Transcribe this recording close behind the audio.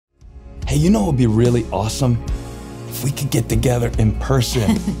Hey, you know what would be really awesome? If we could get together in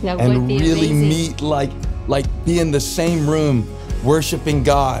person and really meet, like be in the same room, worshiping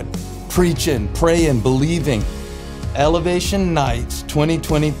God, preaching, praying, believing. Elevation Nights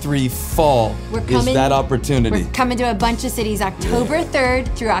 2023 Fall is that opportunity. We're coming to a bunch of cities October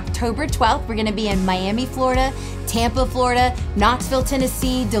 3rd through October 12th. We're gonna be in Miami, Florida, Tampa, Florida, Knoxville,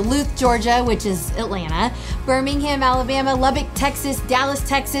 Tennessee, Duluth, Georgia, which is Atlanta, Birmingham, Alabama, Lubbock, Texas, Dallas,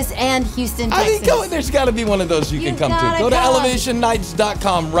 Texas, and Houston, Texas. I mean, there's gotta be one of those you can come to. Go to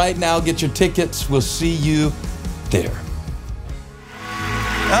elevationnights.com right now, get your tickets. We'll see you there.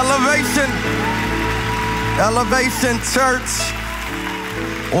 Elevation Church.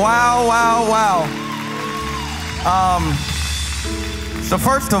 Wow, wow, wow. So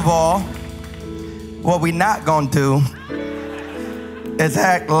first of all, what we not gonna do is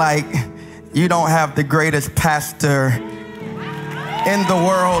act like you don't have the greatest pastor in the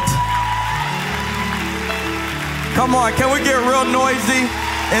world. Come on, can we get real noisy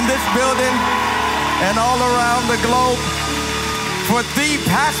in this building and all around the globe for the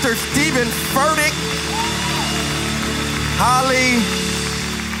Pastor Steven Furtick, Holly,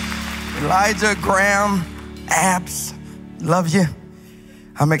 Elijah, Graham, Abs, love you.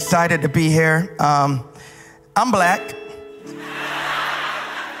 I'm excited to be here. I'm black.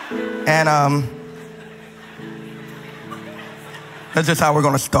 And that's just how we're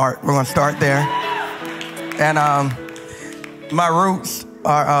gonna start. We're gonna start there. And my roots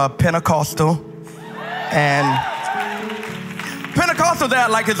are Pentecostal. And Pentecostals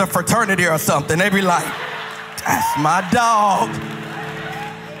act like it's a fraternity or something. They be like, that's my dog.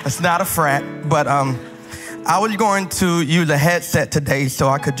 It's not a frat, but I was going to use a headset today so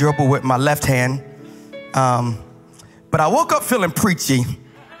I could dribble with my left hand. But I woke up feeling preachy.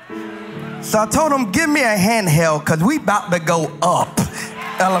 So I told him, give me a handheld, because we about to go up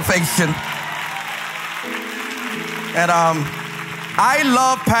elevation. And I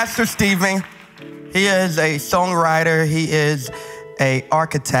love Pastor Steven. He is a songwriter, he is an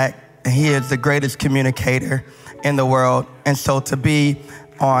architect, and he is the greatest communicator in the world. And so to be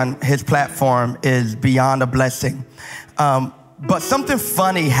on his platform is beyond a blessing. But something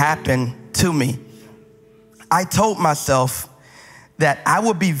funny happened to me. I told myself that I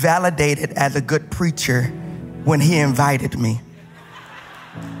would be validated as a good preacher when he invited me.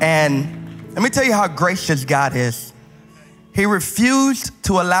 And let me tell you how gracious God is. He refused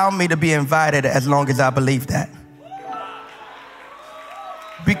to allow me to be invited as long as I believed that.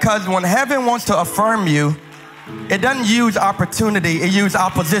 Because when heaven wants to affirm you, it doesn't use opportunity, it uses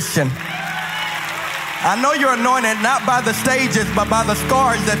opposition. I know you're anointed not by the stages, but by the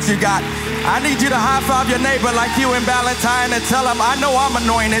scars that you got. I need you to high five your neighbor like you in Valentine and tell him, I know I'm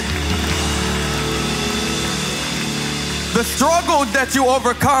anointed. The struggles that you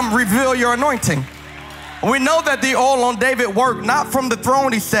overcome reveal your anointing. We know that the oil on David worked not from the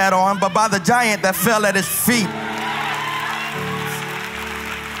throne he sat on, but by the giant that fell at his feet.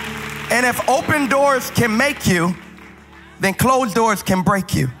 And if open doors can make you, then closed doors can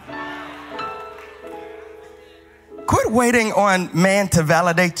break you. Quit waiting on man to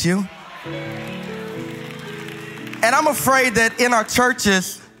validate you. And I'm afraid that in our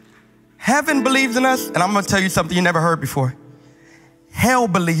churches, heaven believes in us, and I'm gonna tell you something you never heard before. Hell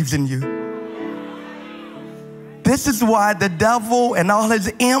believes in you. This is why the devil and all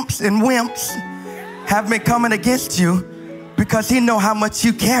his imps and wimps have been coming against you, because he knows how much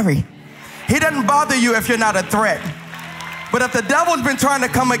you carry. He doesn't bother you if you're not a threat. But if the devil's been trying to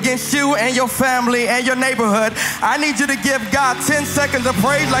come against you and your family and your neighborhood, I need you to give God 10 seconds of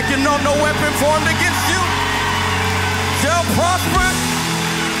praise like you know no weapon formed against you shall prosper.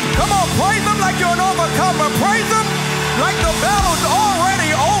 Come on, praise him like you're an overcomer. Praise him like the battle's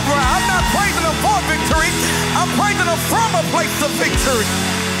already over. I'm not praising him for victory. I'm praising him from a place of victory.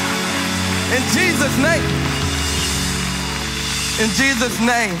 In Jesus' name. In Jesus'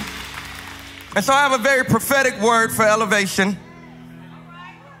 name. And so I have a very prophetic word for Elevation.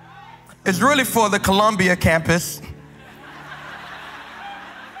 It's really for the Columbia campus,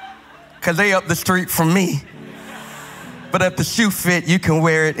 because they up the street from me. But if the shoe fit, you can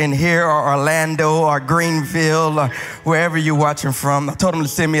wear it in here or Orlando or Greenville or wherever you're watching from. I told them to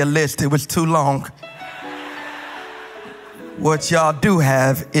send me a list. It was too long. What y'all do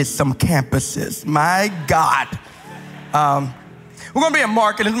have is some campuses. My God. We're going to be in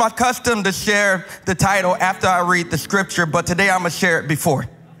Mark, and it's my custom to share the title after I read the scripture, but today I'm going to share it before.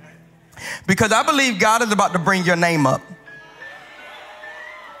 Because I believe God is about to bring your name up.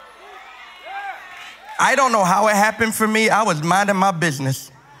 I don't know how it happened for me. I was minding my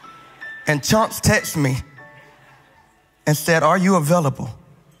business, and Chunks texted me and said, are you available?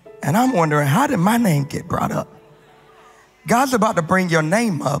 And I'm wondering, how did my name get brought up? God's about to bring your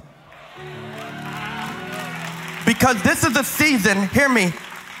name up. Because this is a season, hear me,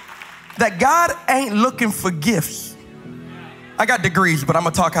 that God ain't looking for gifts. I got degrees, but I'm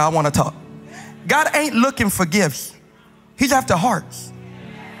going to talk how I want to talk. God ain't looking for gifts. He's after hearts.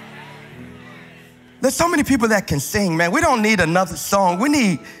 There's so many people that can sing, man. We don't need another song. We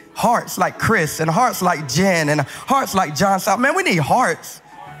need hearts like Chris and hearts like Jen and hearts like John South. Man, we need hearts.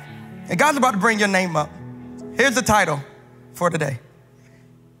 And God's about to bring your name up. Here's the title for today.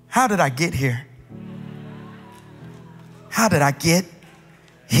 How did I get here? How did I get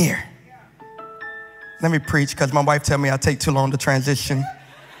here? Let me preach because my wife tell me I take too long to transition.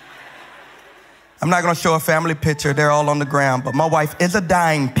 I'm not going to show a family picture. They're all on the ground. But my wife is a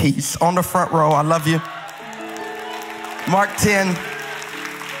dime piece on the front row. I love you. Mark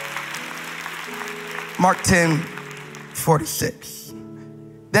 10:46.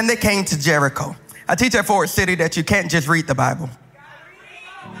 Then they came to Jericho. I teach at Forward City that you can't just read the Bible.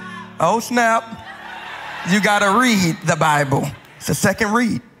 Oh, snap. You got to read the Bible. It's a second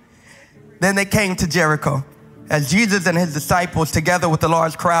read. Then they came to Jericho. As Jesus and his disciples, together with a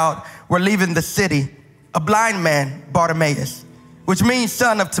large crowd, were leaving the city, a blind man, Bartimaeus, which means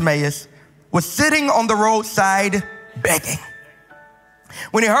son of Timaeus, was sitting on the roadside begging.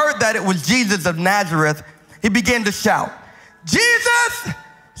 When he heard that it was Jesus of Nazareth, he began to shout, "Jesus,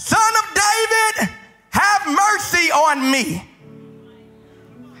 Son of David, have mercy on me."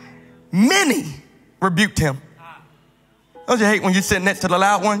 Many rebuked him. Don't you hate when you sit next to the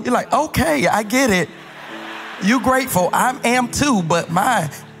loud one? You're like, okay, I get it. You grateful. I am too, but my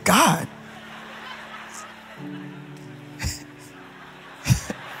God.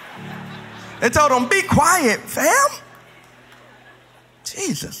 They told him, be quiet, fam.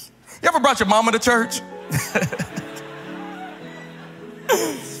 Jesus. You ever brought your mama to church?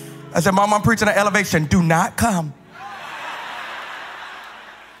 I said, Mom, I'm preaching at Elevation. Do not come.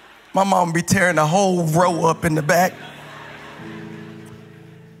 My mom be tearing the whole row up in the back.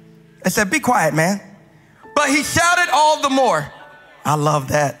 I said, be quiet, man. But he shouted all the more. I love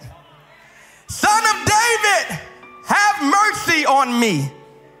that. Son of David, have mercy on me.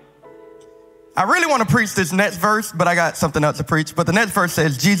 I really want to preach this next verse, but I got something else to preach. But the next verse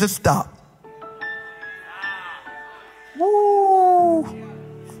says, Jesus stopped. Woo.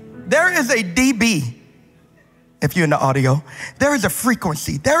 There is a dB, if you're in the audio. There is a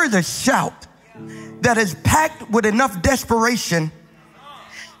frequency. There is a shout that is packed with enough desperation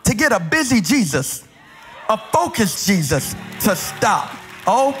to get a busy Jesus, a focused Jesus, to stop.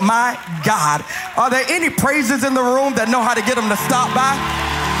 Oh my God. Are there any praises in the room that know how to get them to stop by?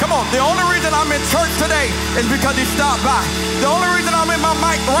 Come on, the only reason I'm in church today is because he stopped by. The only reason I'm in my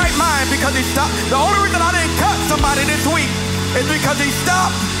right mind because he stopped. The only reason I didn't cut somebody this week is because he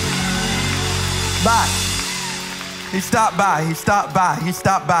stopped by. He stopped by, he stopped by, he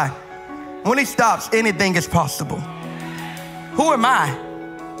stopped by. When he stops, anything is possible. Who am I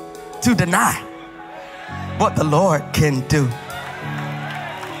to deny what the Lord can do?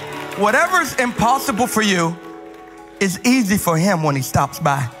 Whatever's impossible for you is easy for him when he stops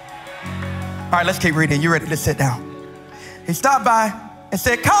by. All right, let's keep reading. You ready to sit down? He stopped by and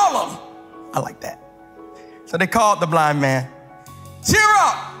said, call him. I like that. So they called the blind man. Cheer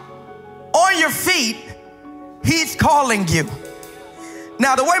up, on your feet, he's calling you.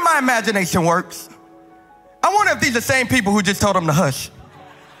 Now, the way my imagination works, I wonder if these are the same people who just told him to hush.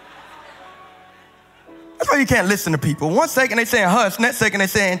 That's why you can't listen to people. One second they saying hush, next second they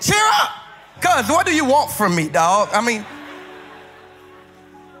saying cheer up. Cuz what do you want from me, dog? I mean,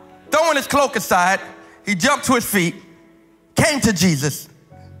 throwing his cloak aside, he jumped to his feet, came to Jesus.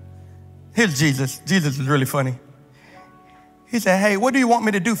 Here's Jesus. Jesus is really funny. He said, hey, what do you want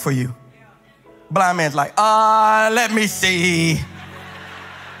me to do for you? Blind man's like, let me see.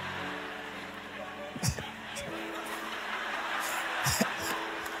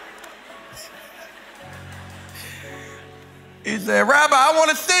 He said, Rabbi, I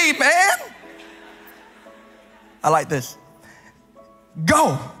want to see, man. I like this.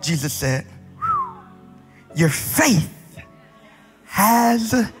 Go, Jesus said. Your faith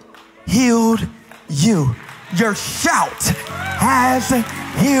has healed you. Your shout has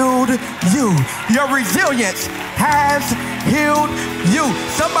healed you. Your resilience has healed you.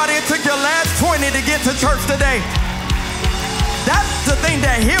 Somebody, it took your last 20 to get to church today. That's the thing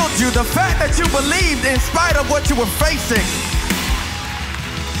that healed you. The fact that you believed in spite of what you were facing.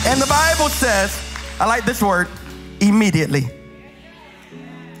 And the Bible says, I like this word, immediately.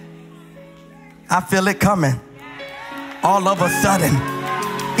 I feel it coming. All of a sudden,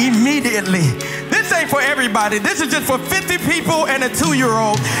 immediately. This ain't for everybody. This is just for 50 people and a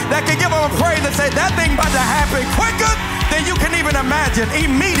 2-year-old that can give them a praise and say, that thing about to happen quicker than you can even imagine.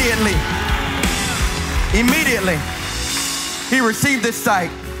 Immediately. Immediately. He received his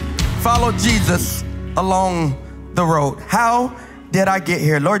sight, followed Jesus along the road. How did I get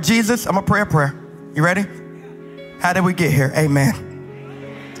here? Lord Jesus, I'm going to pray a prayer. You ready? How did we get here? Amen.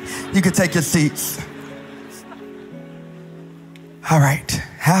 You can take your seats. All right.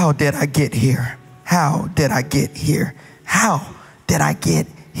 How did I get here? How did I get here? How did I get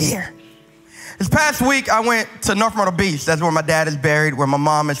here? This past week, I went to North Myrtle Beach. That's where my dad is buried, where my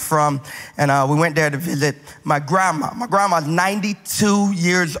mom is from. And we went there to visit my grandma. My grandma's 92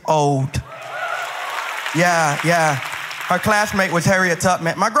 years old. Yeah. Her classmate was Harriet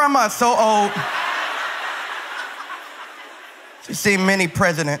Tubman. My grandma is so old. She's seen many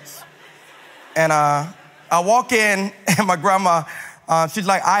presidents. And I walk in, and my grandma, she's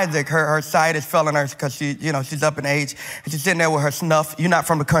like Isaac. Her sight is failing her because she's up in age. And she's sitting there with her snuff. You're not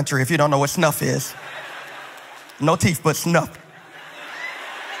from the country if you don't know what snuff is. No teeth, but snuff.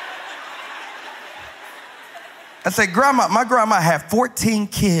 I say, Grandma, my grandma had 14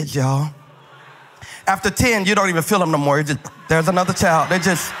 kids, y'all. After 10, you don't even feel them no more. There's another child.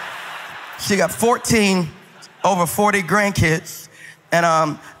 She got 14, over 40 grandkids. And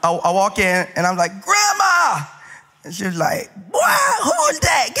I walk in, and I'm like, Grandma! And she was like, boy, who is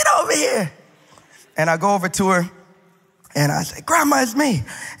that? Get over here. And I go over to her, and I say, Grandma, it's me.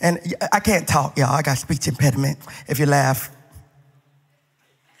 And I can't talk, y'all. I got speech impediment. If you laugh.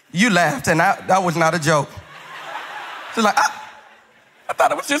 You laughed, and that was not a joke. She's like, I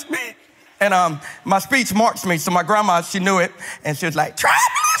thought it was just me. And my speech marks me, so my grandma, she knew it. And she was like,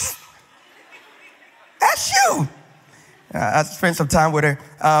 Travis, that's you. I spent some time with her.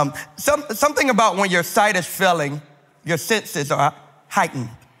 Something about when your sight is failing, your senses are heightened.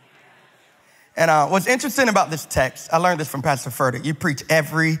 And what's interesting about this text, I learned this from Pastor Furtick. You preach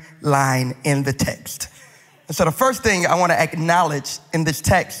every line in the text. And so the first thing I want to acknowledge in this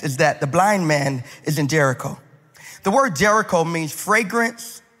text is that the blind man is in Jericho. The word Jericho means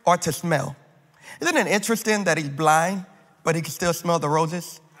fragrance or to smell. Isn't it interesting that he's blind, but he can still smell the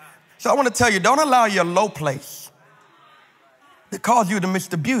roses? So I want to tell you, don't allow your low place to cause you to miss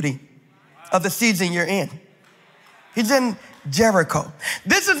the beauty of the season you're in. He's in Jericho.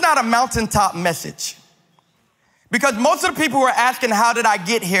 This is not a mountaintop message, because most of the people who are asking, how did I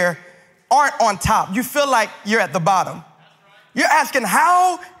get here, aren't on top. You feel like you're at the bottom. You're asking,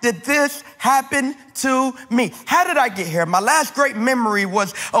 how did this happen to me? How did I get here? My last great memory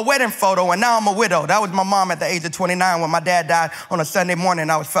was a wedding photo, and now I'm a widow. That was my mom at the age of 29 when my dad died on a Sunday morning.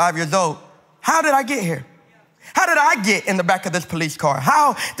 I was 5 years old. How did I get here? How did I get in the back of this police car?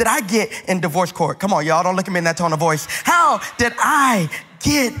 How did I get in divorce court? Come on, y'all, don't look at me in that tone of voice. How did I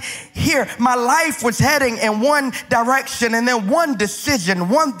get here? My life was heading in one direction, and then one decision,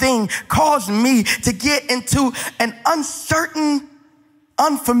 one thing caused me to get into an uncertain,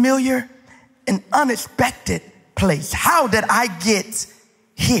 unfamiliar, and unexpected place. How did I get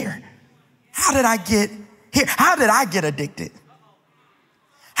here? How did I get here? How did I get addicted?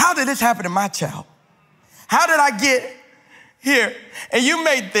 How did this happen to my child? How did I get here? And you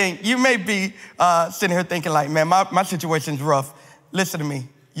may be sitting here thinking like, man, my situation's rough. Listen to me.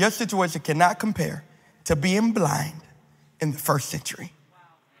 Your situation cannot compare to being blind in the first century.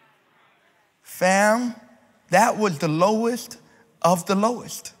 Fam, that was the lowest of the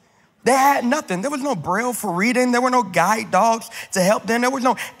lowest. They had nothing. There was no braille for reading. There were no guide dogs to help them. There was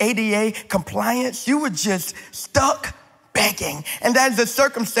no ADA compliance. You were just stuck begging. And that is the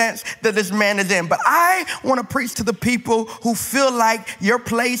circumstance that this man is in. But I want to preach to the people who feel like your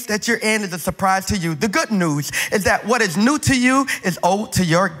place that you're in is a surprise to you. The good news is that what is new to you is old to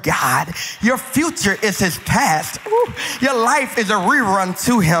your God. Your future is his past. Ooh, your life is a rerun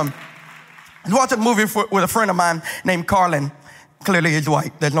to him. I was watching a movie with a friend of mine named Carlin. Clearly he's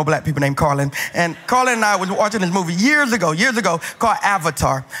white. There's no black people named Carlin. And Carlin and I was watching this movie years ago called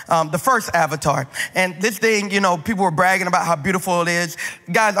Avatar, the first Avatar. And this thing, people were bragging about how beautiful it is.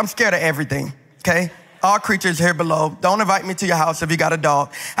 Guys, I'm scared of everything, okay? All creatures here below. Don't invite me to your house if you got a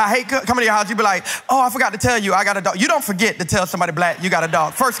dog. I hate coming to your house. You be like, oh, I forgot to tell you I got a dog. You don't forget to tell somebody black you got a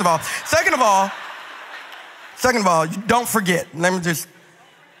dog, first of all. Second of all, you don't forget.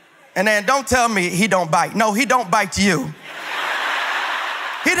 And then don't tell me he don't bite. No, he don't bite you.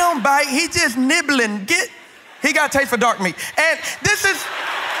 He don't bite, he just nibbling. He got a taste for dark meat. And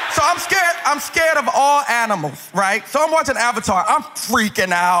so I'm scared of all animals, right? So I'm watching Avatar, I'm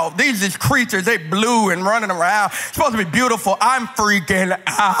freaking out. These creatures, they blue and running around. It's supposed to be beautiful, I'm freaking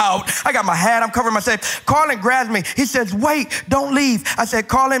out. I got my hat, I'm covering myself. Carlin grabs me, he says, wait, don't leave. I said,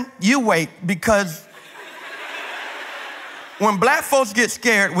 Carlin, you wait, because When black folks get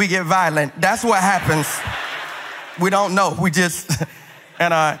scared, we get violent. That's what happens. We don't know. We just,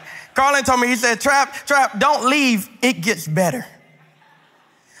 and Carlin told me, he said, Trap, don't leave. It gets better.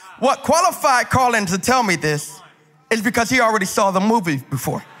 What qualified Carlin to tell me this is because he already saw the movie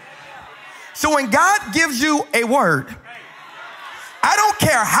before. So when God gives you a word, I don't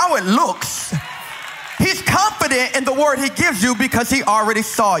care how it looks. He's confident in the word he gives you because he already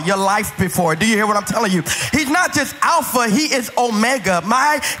saw your life before. Do you hear what I'm telling you? He's not just Alpha, he is Omega,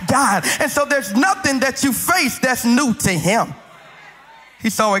 my God. And so there's nothing that you face that's new to him. He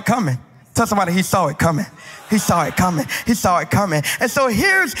saw it coming. Tell somebody he saw it coming. He saw it coming. He saw it coming. And so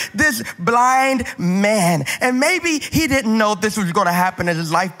here's this blind man. And maybe he didn't know this was going to happen in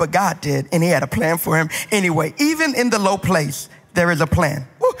his life, but God did. And he had a plan for him anyway. Even in the low place, there is a plan.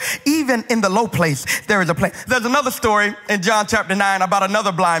 Woo. Even in the low place, there is a plan. There's another story in John chapter 9 about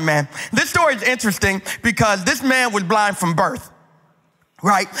another blind man. This story is interesting because this man was blind from birth.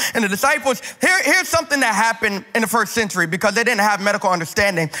 Right? And the disciples, here's something that happened in the first century because they didn't have medical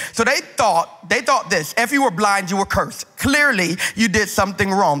understanding. So they thought this: if you were blind, you were cursed. Clearly, you did something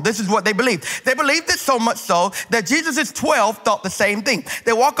wrong. This is what they believed. They believed it so much so that Jesus' 12 thought the same thing.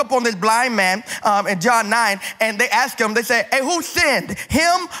 They walk up on this blind man in John 9, and they ask him, they say, hey, who sinned,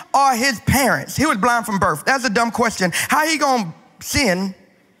 him or his parents? He was blind from birth. That's a dumb question. How he gonna sin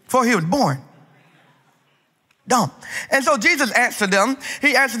before he was born? Dumb. And so Jesus answered them.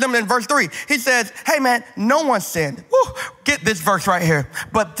 He answered them in verse 3. He says, hey man, no one sinned. Woo, get this verse right here.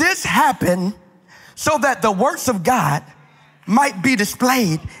 But this happened so that the works of God might be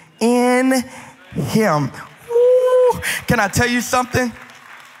displayed in him. Woo. Can I tell you something?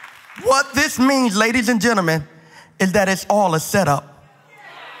 What this means, ladies and gentlemen, is that it's all a setup.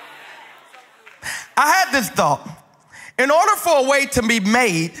 I had this thought. In order for a way to be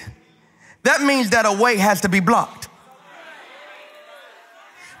made, that means that a way has to be blocked.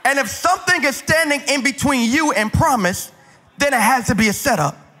 And if something is standing in between you and promise, then it has to be a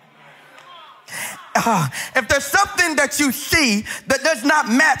setup. If there's something that you see that does not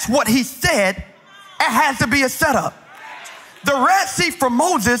match what he said, it has to be a setup. The Red Sea for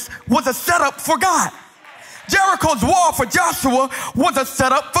Moses was a setup for God. Jericho's wall for Joshua was a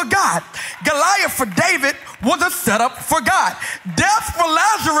setup for God. Goliath for David was a setup for God. Death for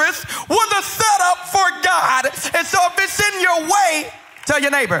Lazarus was a setup for God. And so if it's in your way, tell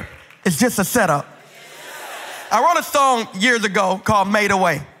your neighbor, it's just a setup. I wrote a song years ago called Made a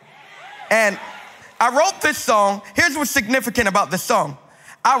Way. And I wrote this song. Here's what's significant about this song.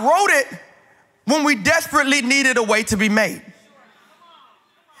 I wrote it when we desperately needed a way to be made.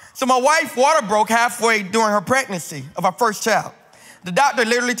 So my wife, water broke halfway during her pregnancy of our first child. The doctor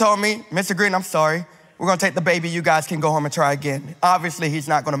literally told me, Mr. Greene, I'm sorry. We're going to take the baby. You guys can go home and try again. Obviously, he's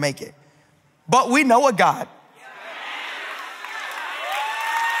not going to make it. But we know a God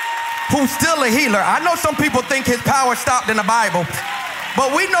who's still a healer. I know some people think his power stopped in the Bible,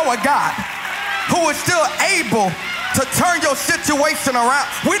 but we know a God who is still able to turn your situation around.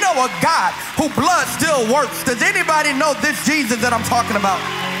 We know a God whose blood still works. Does anybody know this Jesus that I'm talking about?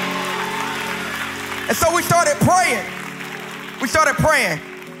 And so we started praying.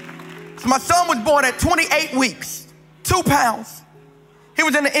 So my son was born at 28 weeks, 2 pounds. He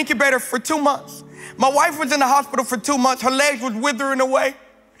was in the incubator for 2 months. My wife was in the hospital for 2 months. Her legs was withering away.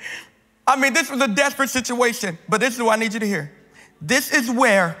 I mean, this was a desperate situation, but this is what I need you to hear. This is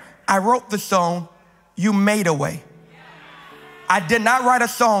where I wrote the song, You Made a Way. I did not write a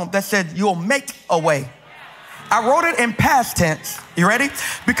song that said, you'll make a way. I wrote it in past tense. You ready?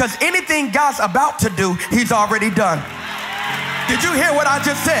 Because anything God's about to do, he's already done. Did you hear what I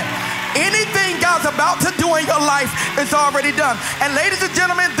just said? Anything God's about to do in your life is already done. And ladies and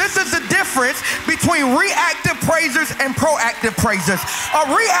gentlemen, this is the difference between reactive praisers and proactive praisers.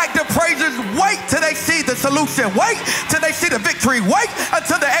 Reactive praisers wait till they see the solution. Wait till they see the victory. Wait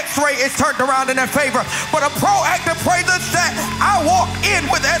until the x-ray is turned around in their favor. But a proactive praiser said, I walk in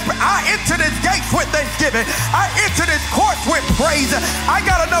with I enter this gates with thanksgiving. I enter this courts with praise. I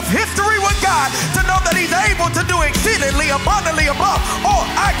got enough history with God to know that he's able to do exceedingly abundantly above all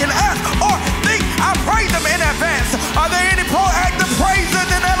I can ask or think. I praise him in advance. Are there any proactive praisers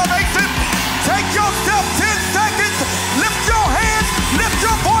in elevation? Take yourself 10 seconds, lift your hands, lift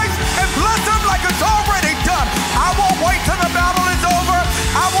your voice, and bless him like it's already done. I won't wait till the battle is over.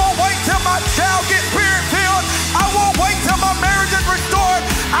 I won't wait till my child gets spirit-filled. I won't wait till my marriage is restored.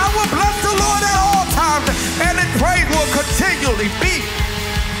 I will bless the Lord at all times, and his praise will continually be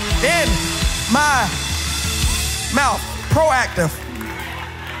in my mouth. Proactive.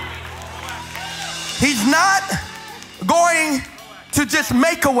 He's not going to just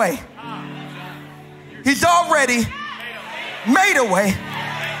make a way. He's already made a way,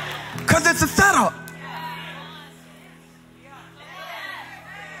 because it's a setup.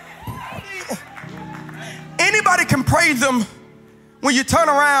 Anybody can praise him when you turn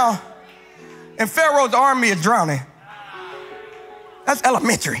around and Pharaoh's army is drowning. That's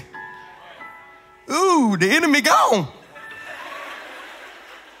elementary. Ooh, the enemy gone.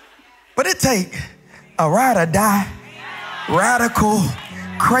 But it take a ride or die, radical,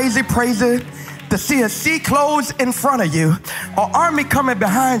 crazy praiser to see a sea close in front of you, or army coming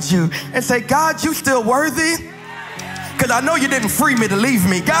behind you and say, God, you still worthy? Because I know you didn't free me to leave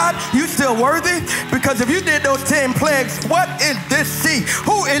me. God, you still worthy? Because if you did those 10 plagues, what is this sea?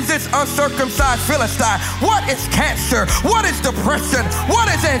 Who is this uncircumcised Philistine? What is cancer? What is depression?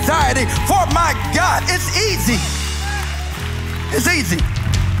 What is anxiety? For my God, it's easy. It's easy.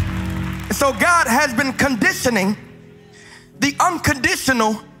 And so God has been conditioning the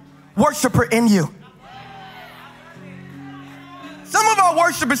unconditional worshiper in you. Some of our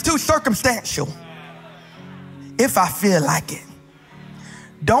worship is too circumstantial. If I feel like it.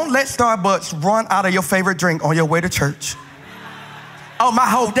 Don't let Starbucks run out of your favorite drink on your way to church. Oh, my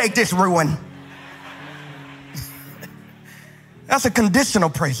whole day just ruined. That's a conditional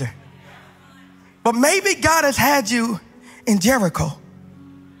praiser. But maybe God has had you in Jericho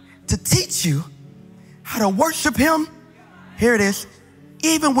to teach you how to worship him. Here it is.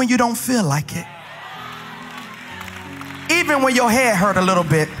 Even when you don't feel like it. Even when your head hurt a little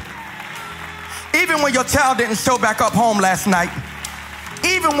bit. Even when your child didn't show back up home last night.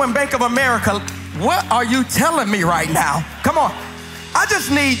 Even when Bank of America, what are you telling me right now? Come on. I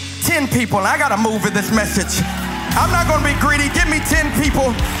just need 10 people. I got to move with this message. I'm not going to be greedy. Give me 10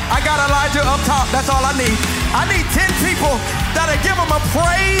 people. I got Elijah up top. That's all I need. I need 10 people that'll give him a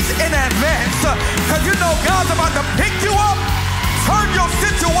praise in advance. Because you know God's about to pick you up, turn your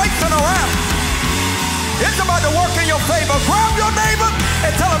situation around. It's about to work in your favor. Grab your neighbor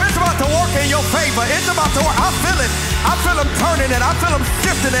and tell him it's about to work in your favor. It's about to work. I feel it. I feel him turning it. I feel him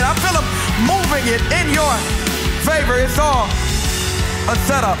shifting it. I feel him moving it in your favor. It's all a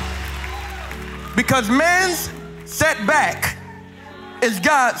setup. Because man's setback is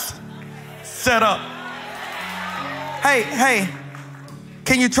God's setup. Hey,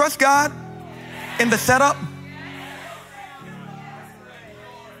 can you trust God in the setup?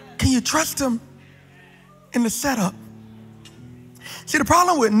 Can you trust him in the setup? See, the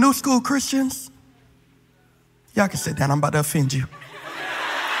problem with new school Christians, y'all can sit down, I'm about to offend you.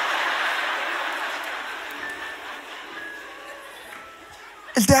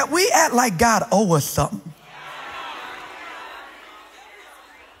 Is that we act like God owes us something.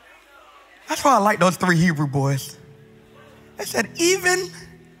 That's why I like those 3 Hebrew boys. They said, even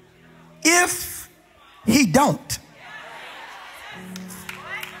if he don't.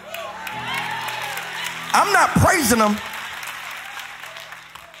 I'm not praising him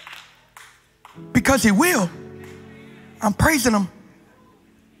because he will. I'm praising him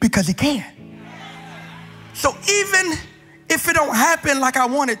because he can. So even if it don't happen like I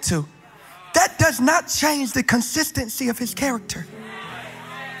want it to, that does not change the consistency of his character.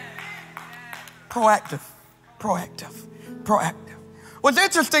 Proactive, proactive, proactive. What's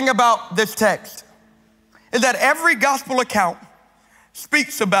interesting about this text is that every gospel account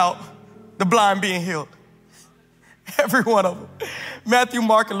speaks about the blind being healed. Every one of them. Matthew,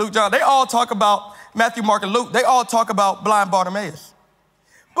 Mark, and Luke, John, they all talk about, Matthew, Mark, and Luke, they all talk about blind Bartimaeus.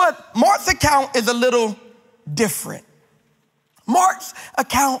 But Mark's account is a little different. Mark's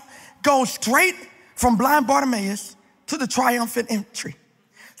account goes straight from blind Bartimaeus to the triumphant entry.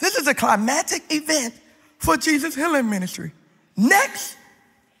 This is a climatic event for Jesus' healing ministry. Next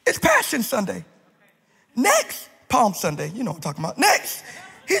is Passion Sunday. Next, Palm Sunday. You know what I'm talking about. Next,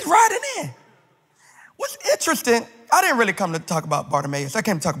 he's riding in. What's interesting, I didn't really come to talk about Bartimaeus. I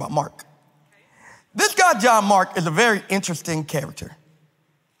came to talk about Mark. This guy, John Mark, is a very interesting character.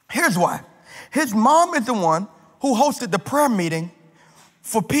 Here's why. His mom is the one who hosted the prayer meeting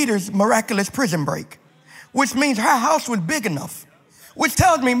for Peter's miraculous prison break, which means her house was big enough, which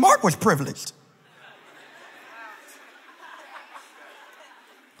tells me Mark was privileged.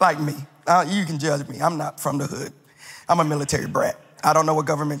 Like me. You can judge me. I'm not from the hood. I'm a military brat. I don't know what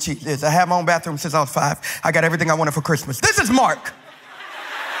government cheese is. I have my own bathroom since I was 5. I got everything I wanted for Christmas. This is Mark.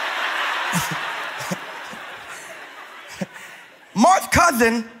 Mark's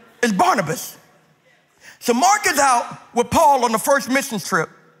cousin is Barnabas. So Mark is out with Paul on the first missions trip.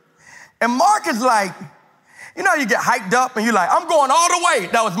 And Mark is like, you know, you get hyped up and you're like, I'm going all the way.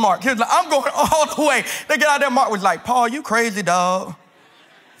 That was Mark. He was like, I'm going all the way. They get out there. Mark was like, Paul, you crazy, dog.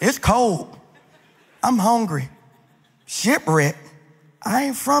 It's cold. I'm hungry. Shipwrecked. I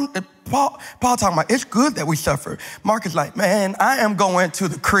ain't from the Paul talking about, it's good that we suffer. Mark is like, man, I am going to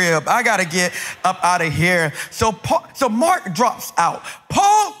the crib. I got to get up out of here. So Mark drops out.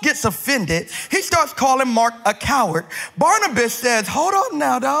 Paul gets offended. He starts calling Mark a coward. Barnabas says, hold up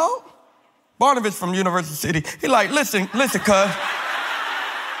now, dog. Barnabas from University City. He like, listen, cuz.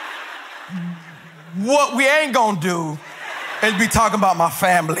 What we ain't gonna do is be talking about my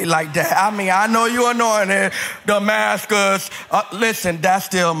family like that. I mean, I know you anointed, Damascus. Listen, that's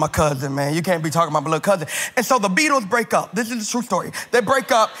still my cousin, man. You can't be talking about my little cousin. And so the Beatles break up. This is a true story. They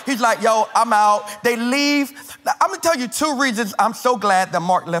break up. He's like, yo, I'm out. They leave. Now, I'm gonna tell you 2 reasons I'm so glad that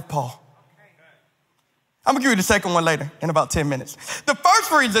Mark left Paul. I'm gonna give you the second one later in about 10 minutes. The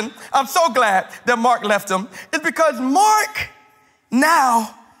first reason I'm so glad that Mark left him is because Mark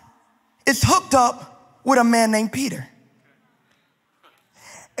now is hooked up with a man named Peter.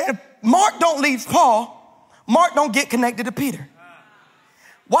 And if Mark don't leave Paul, Mark don't get connected to Peter.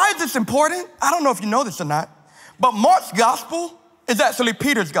 Why is this important? I don't know if you know this or not, but Mark's gospel is actually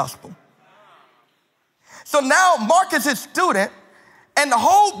Peter's gospel. So now Mark is his student, and the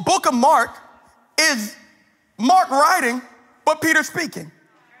whole book of Mark is Mark writing, but Peter speaking.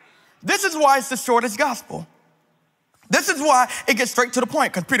 This is why it's the shortest gospel. This is why it gets straight to the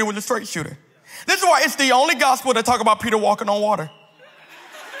point, because Peter was a straight shooter. This is why it's the only gospel that talk about Peter walking on water.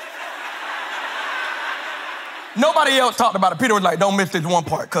 Nobody else talked about it. Peter was like, don't miss this one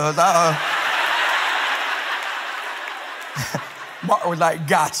part, because Mark was like,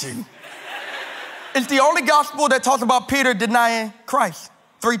 got you. It's the only gospel that talks about Peter denying Christ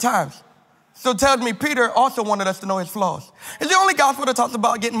 3 times. So it tells me Peter also wanted us to know his flaws. It's the only gospel that talks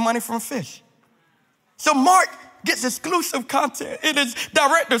about getting money from fish. So Mark gets exclusive content. It is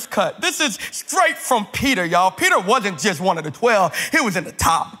director's cut. This is straight from Peter, y'all. Peter wasn't just one of the 12. He was in the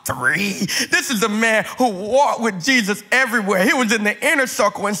top 3. This is a man who walked with Jesus everywhere. He was in the inner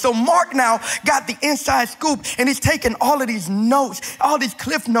circle. And so Mark now got the inside scoop, and he's taking all of these notes, all these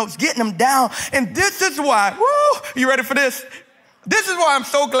cliff notes, getting them down. And this is why, you ready for this? This is why I'm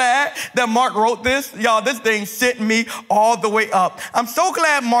so glad that Mark wrote this. Y'all, this thing sent me all the way up. I'm so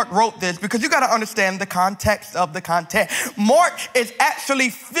glad Mark wrote this because you got to understand the context of the content. Mark is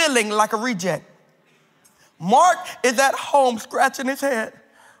actually feeling like a reject. Mark is at home scratching his head,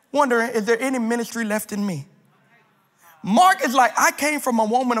 wondering, is there any ministry left in me? Mark is like, I came from a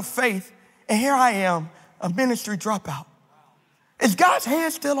woman of faith, and here I am, a ministry dropout. Is God's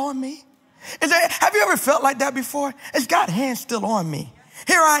hand still on me? Have you ever felt like that before? Is God's hand still on me?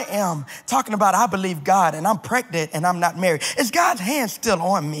 Here I am talking about I believe God and I'm pregnant and I'm not married. Is God's hand still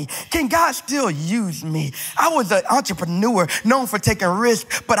on me? Can God still use me? I was an entrepreneur known for taking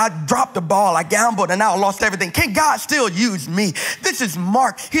risks, but I dropped the ball. I gambled and now I lost everything. Can God still use me? This is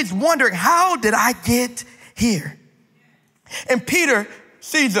Mark. He's wondering, how did I get here? And Peter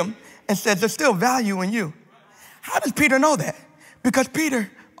sees him and says, there's still value in you. How does Peter know that? Because Peter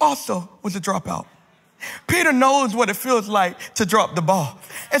also was a dropout. Peter knows what it feels like to drop the ball.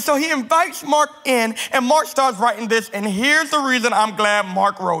 And so he invites Mark in, and Mark starts writing this, and here's the reason I'm glad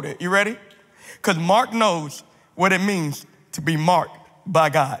Mark wrote it. You ready? Because Mark knows what it means to be marked by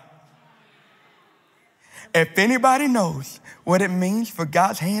God. If anybody knows what it means for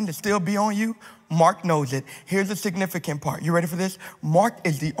God's hand to still be on you, Mark knows it. Here's the significant part. You ready for this? Mark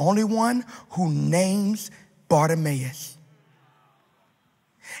is the only one who names Bartimaeus.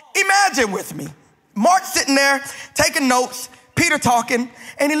 Imagine with me, Mark sitting there taking notes, Peter talking,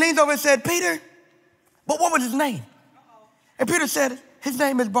 and he leans over and said, Peter, but what was his name? And Peter said, his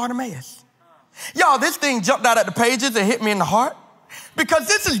name is Bartimaeus. Y'all, this thing jumped out at the pages and hit me in the heart because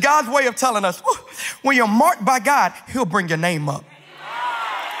this is God's way of telling us, when you're marked by God, he'll bring your name up.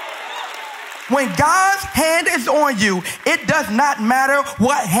 When God's hand is on you, it does not matter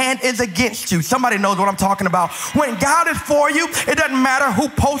what hand is against you. Somebody knows what I'm talking about. When God is for you, it doesn't matter who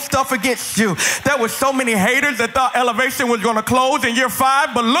posts stuff against you. There were so many haters that thought Elevation was going to close in year 5,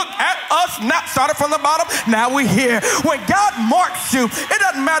 but look at us, not started from the bottom, now we're here. When God marks you, it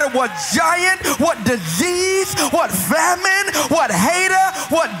doesn't matter what giant, what disease, what famine, what hater,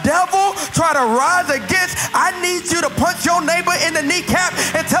 what devil try to rise against. I need you to punch your neighbor in the kneecap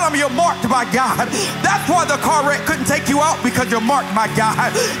and tell him you're marked by God. That's why the car wreck couldn't take you out, because you're marked by God.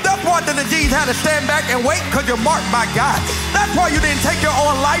 That's why the disease had to stand back and wait, because you're marked by God. That's why you didn't take your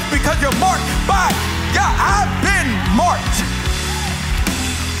own life, because you're marked by God. I've been marked.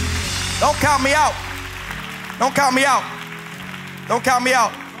 Don't count me out. Don't count me out. Don't count me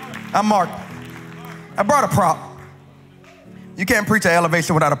out. I'm marked. I brought a prop. You can't preach an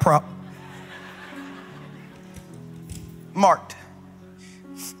elevation without a prop. Marked.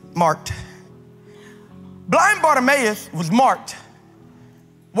 Marked. Blind Bartimaeus was marked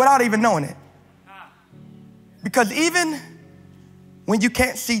without even knowing it. Because even when you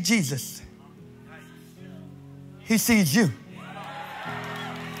can't see Jesus, he sees you.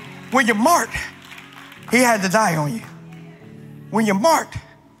 When you're marked, he has his eye on you. When you're marked,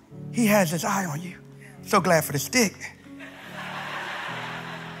 he has his eye on you. So glad for the stick.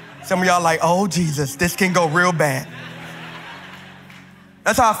 Some of y'all like, oh, Jesus, this can go real bad.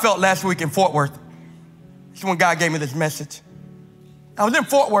 That's how I felt last week in Fort Worth. That's when God gave me this message. I was in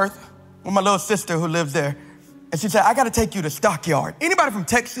Fort Worth with my little sister who lives there. And she said, I got to take you to Stockyard. Anybody from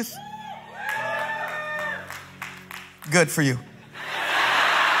Texas? Good for you.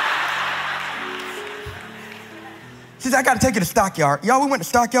 She said, I got to take you to Stockyard. Y'all, we went to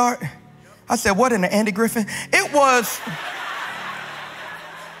Stockyard. I said, what in the Andy Griffin? It was...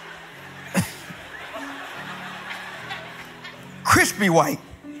 crispy white.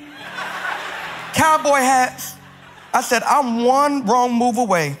 Cowboy hats. I said, I'm one wrong move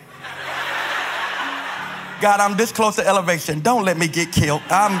away. God, I'm this close to elevation. Don't let me get killed.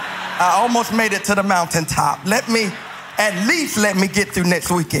 I almost made it to the mountaintop. At least let me get through next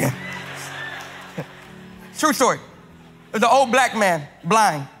weekend. True story. There's an old black man,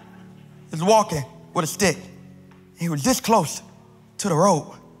 blind. He's walking with a stick. He was this close to the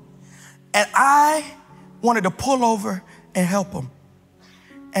road. And I wanted to pull over and help him.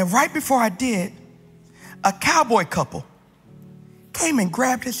 And right before I did, a cowboy couple came and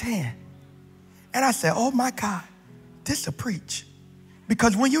grabbed his hand. And I said, oh my God, this a preach.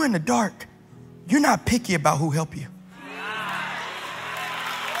 Because when you're in the dark, you're not picky about who help you.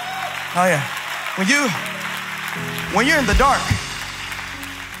 Oh yeah. When you're in the dark,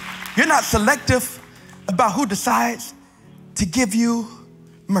 you're not selective about who decides to give you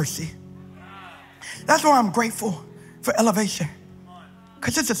mercy. That's why I'm grateful for Elevation,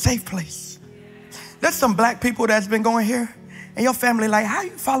 because it's a safe place. There's some black people that's been going here, and your family like, how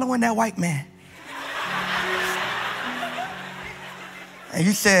you following that white man? And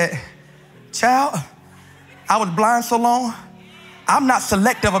you said, child, I was blind so long, I'm not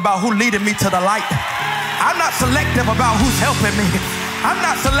selective about who leading me to the light. I'm not selective about who's helping me. I'm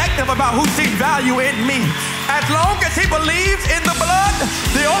not selective about who sees value in me. As long as he believes in the blood,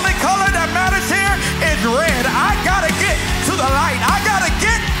 the only color that matters here is red. I gotta get to the light. I gotta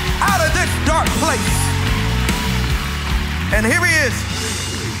get out of this dark place. And here he is.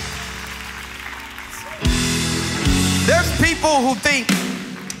 There's people who think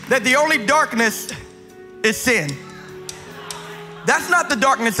that the only darkness is sin. That's not the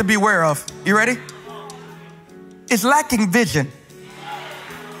darkness to beware of. You ready? It's lacking vision.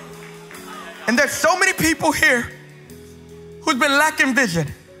 And there's so many people here who's been lacking vision.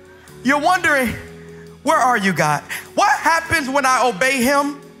 You're wondering, where are you, God? What happens when I obey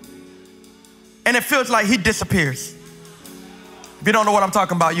him and it feels like he disappears? If you don't know what I'm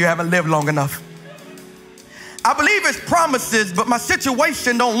talking about, you haven't lived long enough. I believe his promises, but my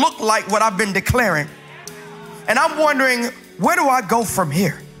situation don't look like what I've been declaring. And I'm wondering, where do I go from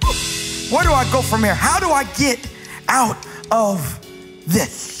here? Where do I go from here? How do I get out of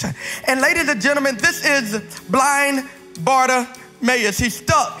this? And ladies and gentlemen, this is blind Bartimaeus. He's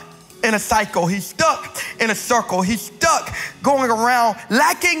stuck in a cycle. He's stuck in a circle. He's stuck going around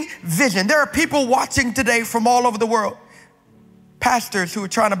lacking vision. There are people watching today from all over the world. Pastors who are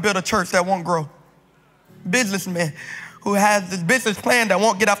trying to build a church that won't grow. Businessmen who have this business plan that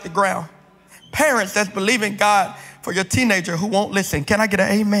won't get off the ground. Parents that's believing God for your teenager who won't listen. Can I get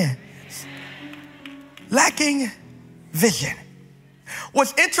an amen? Lacking vision.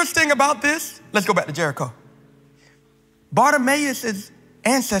 What's interesting about this, let's go back to Jericho. Bartimaeus'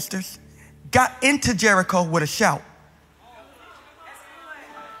 ancestors got into Jericho with a shout.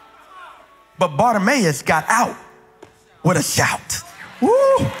 But Bartimaeus got out with a shout.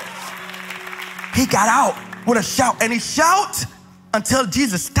 Woo! He got out with a shout, and he shouted until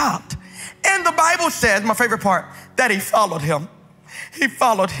Jesus stopped. And the Bible says, my favorite part, that he followed him. He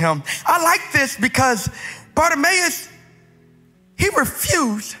followed him. I like this because Bartimaeus, he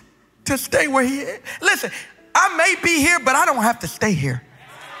refused to stay where he is. Listen, I may be here, but I don't have to stay here.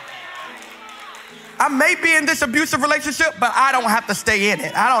 I may be in this abusive relationship, but I don't have to stay in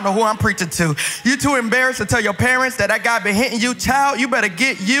it. I don't know who I'm preaching to. You too embarrassed to tell your parents that guy been hitting you. Child, you better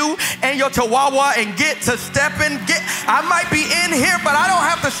get you and your chihuahua and get to stepping. I might be in here, but I don't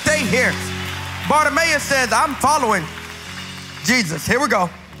have to stay here. Bartimaeus says, I'm following Jesus. Here we go.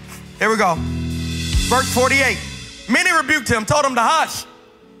 Here we go. Verse 48. Many rebuked him, told him to hush,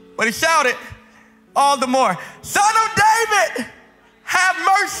 but he shouted all the more, Son of David, have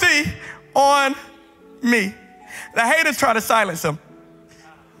mercy on me. The haters try to silence him.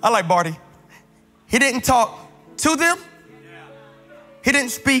 I like Barty. He didn't talk to them. He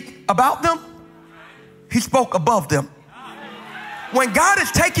didn't speak about them. He spoke above them. When God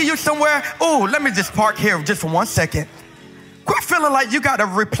is taking you somewhere, oh, let me just park here just for 1 second. Quit feeling like you got to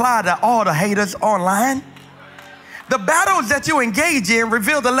reply to all the haters online. The battles that you engage in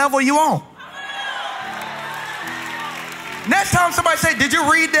reveal the level you on. Next time somebody say, did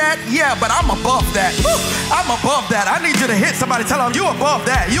you read that? Yeah, but I'm above that. Woo, I'm above that. I need you to hit somebody, tell them, you above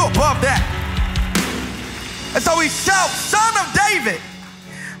that, you above that. And so he shouts, Son of David.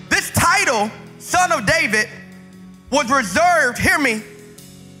 This title, Son of David, was reserved, hear me,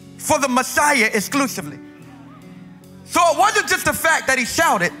 for the Messiah exclusively. So it wasn't just the fact that he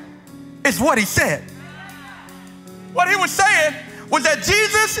shouted, it's what he said. What he was saying was that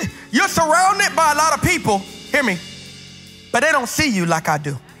Jesus, you're surrounded by a lot of people, hear me, but they don't see you like I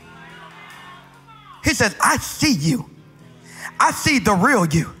do. He says, I see you. I see the real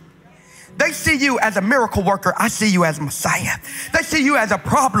you. They see you as a miracle worker. I see you as Messiah. They see you as a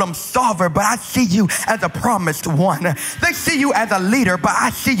problem solver, but I see you as a promised one. They see you as a leader, but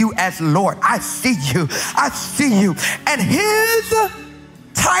I see you as Lord. I see you. I see you. And his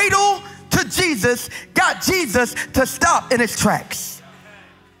title to Jesus got Jesus to stop in his tracks.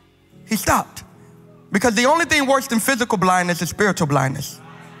 He stopped. Because the only thing worse than physical blindness is spiritual blindness.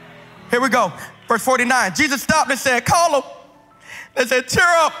 Here we go. Verse 49. Jesus stopped and said, call him. They said, cheer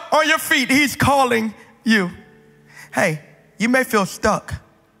up on your feet. He's calling you. Hey, you may feel stuck,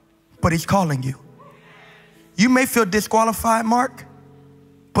 but he's calling you. You may feel disqualified, Mark,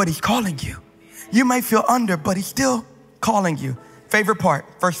 but he's calling you. You may feel under, but he's still calling you. Favorite part,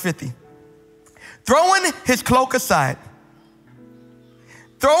 verse 50. Throwing his cloak aside.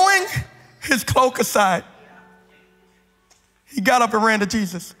 Throwing his cloak aside. He got up and ran to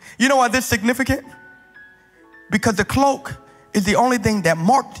Jesus. You know why this is significant? Because the cloak is the only thing that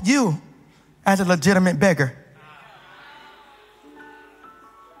marked you as a legitimate beggar.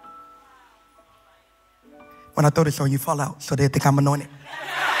 When I throw this on you, fall out so they think I'm anointed.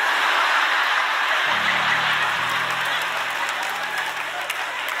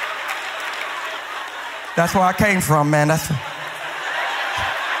 That's where I came from, man.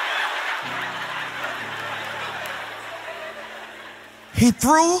 He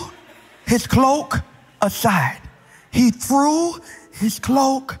threw his cloak aside. He threw his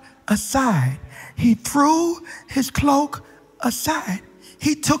cloak aside. He threw his cloak aside.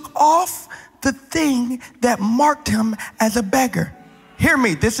 He took off the thing that marked him as a beggar. Hear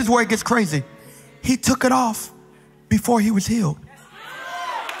me, this is where it gets crazy. He took it off before he was healed.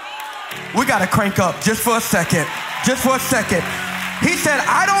 We gotta crank up just for a second. Just for a second. He said,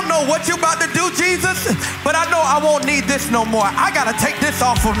 I don't know what you're about to do, Jesus, but I know I won't need this no more. I got to take this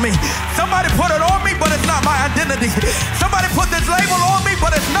off of me. Somebody put it on me, but it's not my identity. Somebody put this label on me,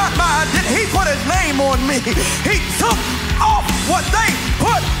 but it's not my identity. He put his name on me. He took off what they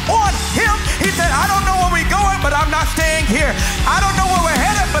put on him. He said, I don't know where we're going, but I'm not staying here. I don't know where we're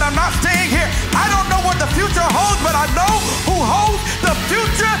headed, but I'm not staying here. I don't know what the future holds, but I know who holds the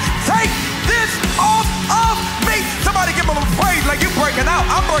future. Take this off of me. Somebody give him a praise like you breaking out.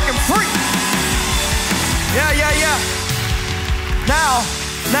 I'm breaking free. Yeah.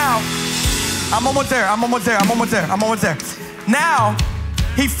 Now, I'm almost there. Now,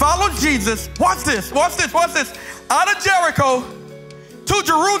 he followed Jesus. Watch this. Out of Jericho to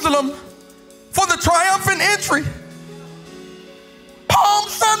Jerusalem for the triumphant entry. Palm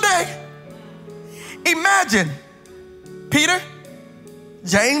Sunday. Imagine Peter,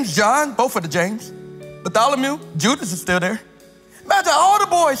 James, John, both of the James, Bartholomew, Judas is still there. Imagine all the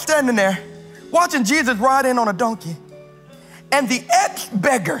boys standing there watching Jesus ride in on a donkey. And the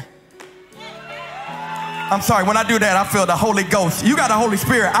ex-beggar. I'm sorry, when I do that, I feel the Holy Ghost. You got the Holy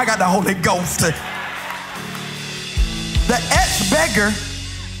Spirit, I got the Holy Ghost. The ex-beggar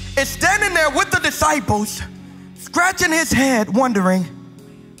is standing there with the disciples, scratching his head, wondering,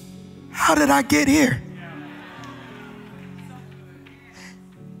 how did I get here?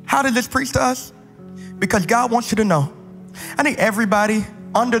 How did this preach to us? Because God wants you to know. I need everybody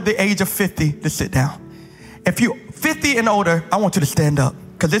under the age of 50 to sit down. If you're 50 and older, I want you to stand up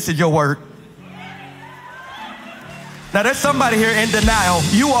because this is your word. Now there's somebody here in denial.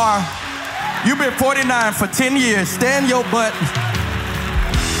 You've been 49 for 10 years. Stand your butt.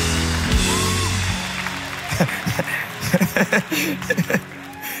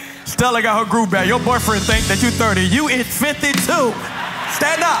 Stella got her groove back. Your boyfriend think that you're 30. You is 52.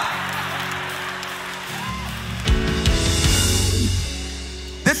 Stand up.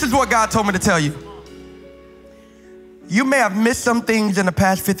 This is what God told me to tell you. You may have missed some things in the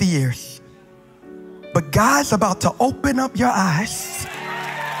past 50 years, but God's about to open up your eyes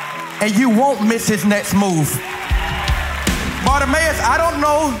and you won't miss his next move. Bartimaeus, I don't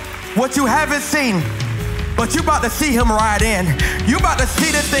know what you haven't seen, but you about to see him ride in. You about to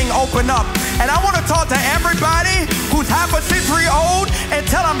see this thing open up. And I want to talk to everybody who's half a century old and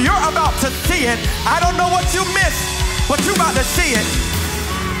tell them you're about to see it. I don't know what you missed, but you about to see it.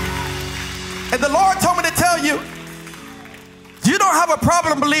 And the Lord told me to tell you, you don't have a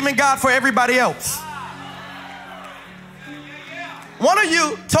problem believing God for everybody else. One of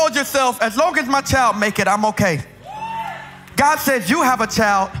you told yourself, as long as my child make it, I'm okay. God says you have a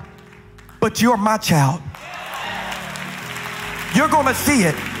child, but you're my child. You're gonna see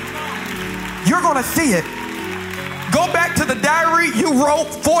it. You're gonna see it. Go back to the diary you wrote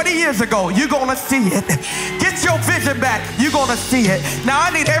 40 years ago. You're gonna see it. Get your vision back. You're gonna see it. Now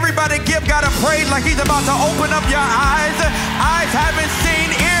I need everybody to give God a praise like he's about to open up your eyes. Eyes haven't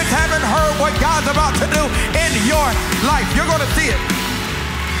seen, ears haven't heard what God's about to do in your life. You're gonna see it.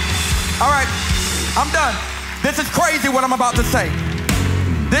 All right, I'm done. This is crazy what I'm about to say.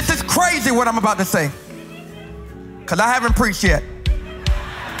 This is crazy what I'm about to say. Because I haven't preached yet.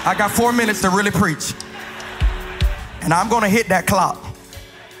 I got 4 minutes to really preach. And I'm going to hit that clock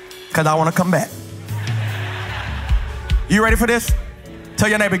because I want to come back. You ready for this? Tell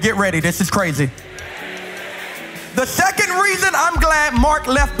your neighbor, get ready. This is crazy. The second reason I'm glad Mark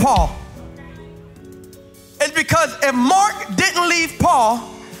left Paul is because if Mark didn't leave Paul,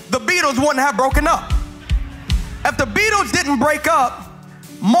 the Beatles wouldn't have broken up. If the Beatles didn't break up,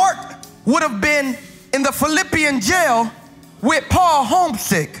 Mark would have been in the Philippian jail with Paul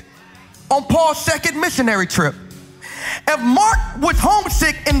homesick on Paul's second missionary trip. If Mark was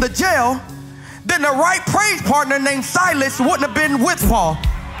homesick in the jail, then the right praise partner named Silas wouldn't have been with Paul.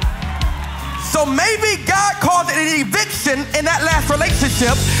 So maybe God caused an eviction in that last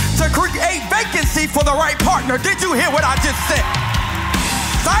relationship to create vacancy for the right partner. Did you hear what I just said?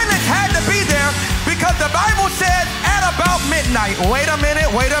 Silas had to be there because the Bible said at about midnight. Wait a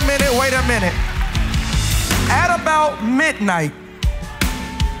minute. At about midnight.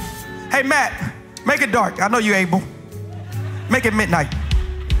 Hey, Matt, make it dark. I know you're able. Make it midnight.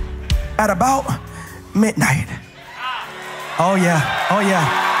 At about midnight. Oh, yeah.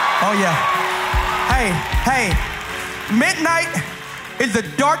 Hey, midnight is the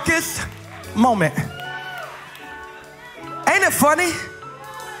darkest moment. Ain't it funny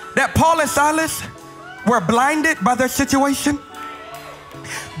that Paul and Silas were blinded by their situation,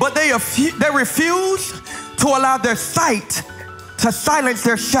 but they refused to allow their sight to silence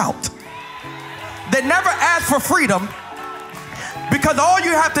their shout. They never asked for freedom because all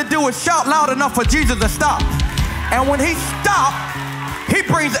you have to do is shout loud enough for Jesus to stop. And when he stops, he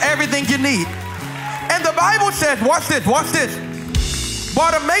brings everything you need. And the Bible says, watch this.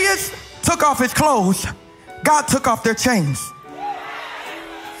 Bartimaeus took off his clothes. God took off their chains.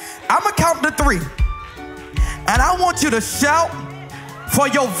 I'm gonna count to 3. And I want you to shout for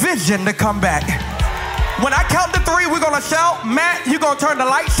your vision to come back. When I count to 3, we're gonna shout. Matt, you're gonna turn the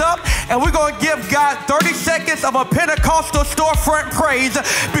lights up and we're gonna give God 30 seconds of a Pentecostal storefront praise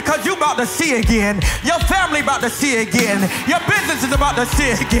because you about to see again. Your family about to see again. Your business is about to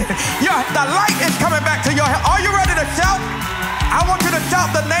see again. The light is coming back to your head. Are you ready to shout? I want you to shout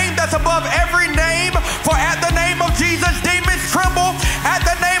the name that's above every name, for at the name of Jesus, demons tremble. At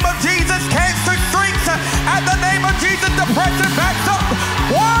the name of Jesus, cancer shrinks. At the name of Jesus, depression backs up.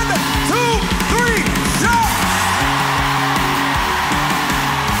 1, 2, 3, shout!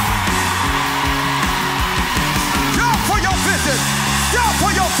 Shout for your business. Shout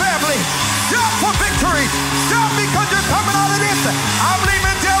for your family. Shout for victory. Shout because you're coming out of this. I'm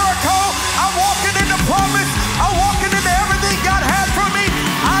leaving Jericho. I'm walking into promise. I'm walking into everything God has for me.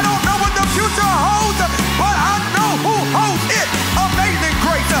 I don't know what the future holds, but I know who holds it. Amazing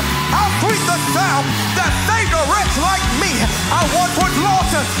grace. How sweet the sound that saved a wretch like me. I once was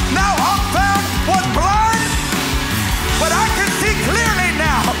lost, now I'm found. Was blind, but I can see clearly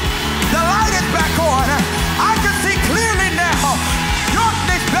now. The light is back on. I can see clearly now.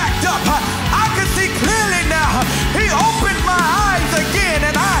 Darkness backed up. I can see clearly now. He opened my eyes again,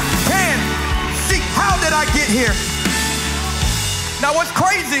 and I can see. How did I get here? Now what's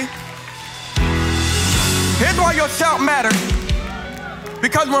crazy, here's why your shout mattered.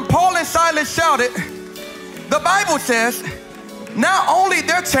 Because when Paul and Silas shouted, the Bible says, not only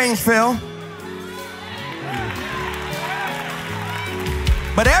their chains fell,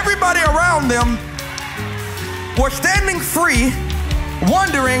 but everybody around them were standing free,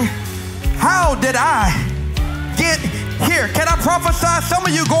 wondering, how did I get here? Can I prophesy some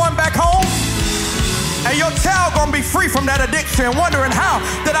of you going back home? And your child gonna be free from that addiction, wondering how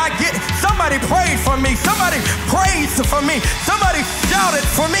did I get, somebody prayed for me, somebody praised for me, somebody shouted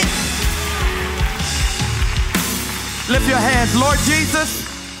for me. Lift your hands. Lord Jesus,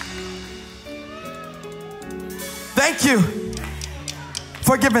 thank you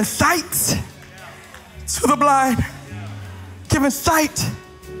for giving sight to the blind. Giving sight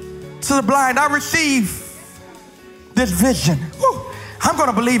to the blind. I receive this vision. Woo. I'm going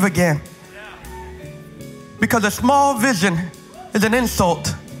to believe again. Because a small vision is an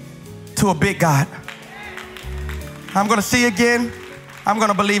insult to a big God. I'm going to see again. I'm going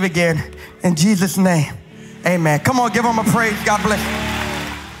to believe again. In Jesus' name, amen. Come on, give him a praise. God bless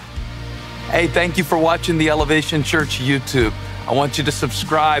you. Hey, thank you for watching the Elevation Church YouTube. I want you to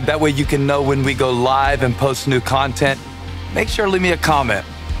subscribe. That way you can know when we go live and post new content. Make sure to leave me a comment.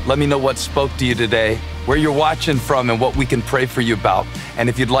 Let me know what spoke to you today, where you're watching from, and what we can pray for you about. And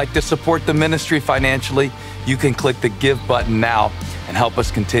if you'd like to support the ministry financially, you can click the Give button now and help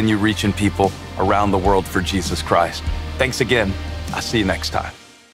us continue reaching people around the world for Jesus Christ. Thanks again. I'll see you next time.